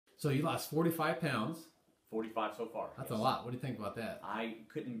So you lost 45 pounds. 45 so far. That's a lot. What do you think about that? I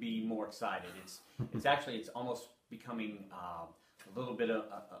couldn't be more excited. It's almost becoming a little bit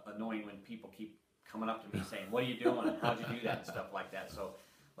annoying when people keep coming up to me saying, "What are you doing? And how'd you do that?" and stuff like that. So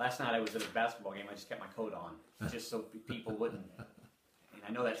last night I was at a basketball game. I just kept my coat on just so people wouldn't. And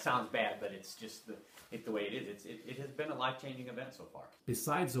I know that sounds bad, but it's just the way it is. It has been a life-changing event so far.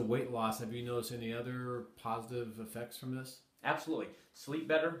 Besides the weight loss, have you noticed any other positive effects from this? Absolutely. Sleep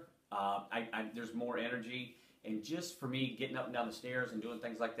better. There's more energy. And just for me, getting up and down the stairs and doing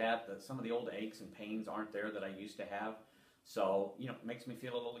things like that, some of the old aches and pains aren't there that I used to have. So, it makes me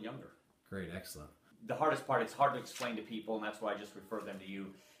feel a little younger. Great, excellent. The hardest part, it's hard to explain to people, and that's why I just refer them to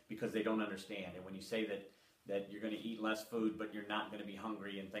you, because they don't understand. And when you say that you're going to eat less food, but you're not going to be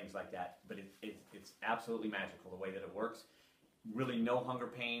hungry and things like that, but it's absolutely magical the way that it works. Really no hunger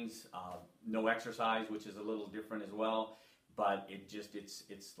pains, no exercise, which is a little different as well, but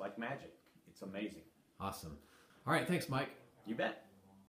it's like magic. It's amazing. Awesome. All right, thanks, Mike. You bet.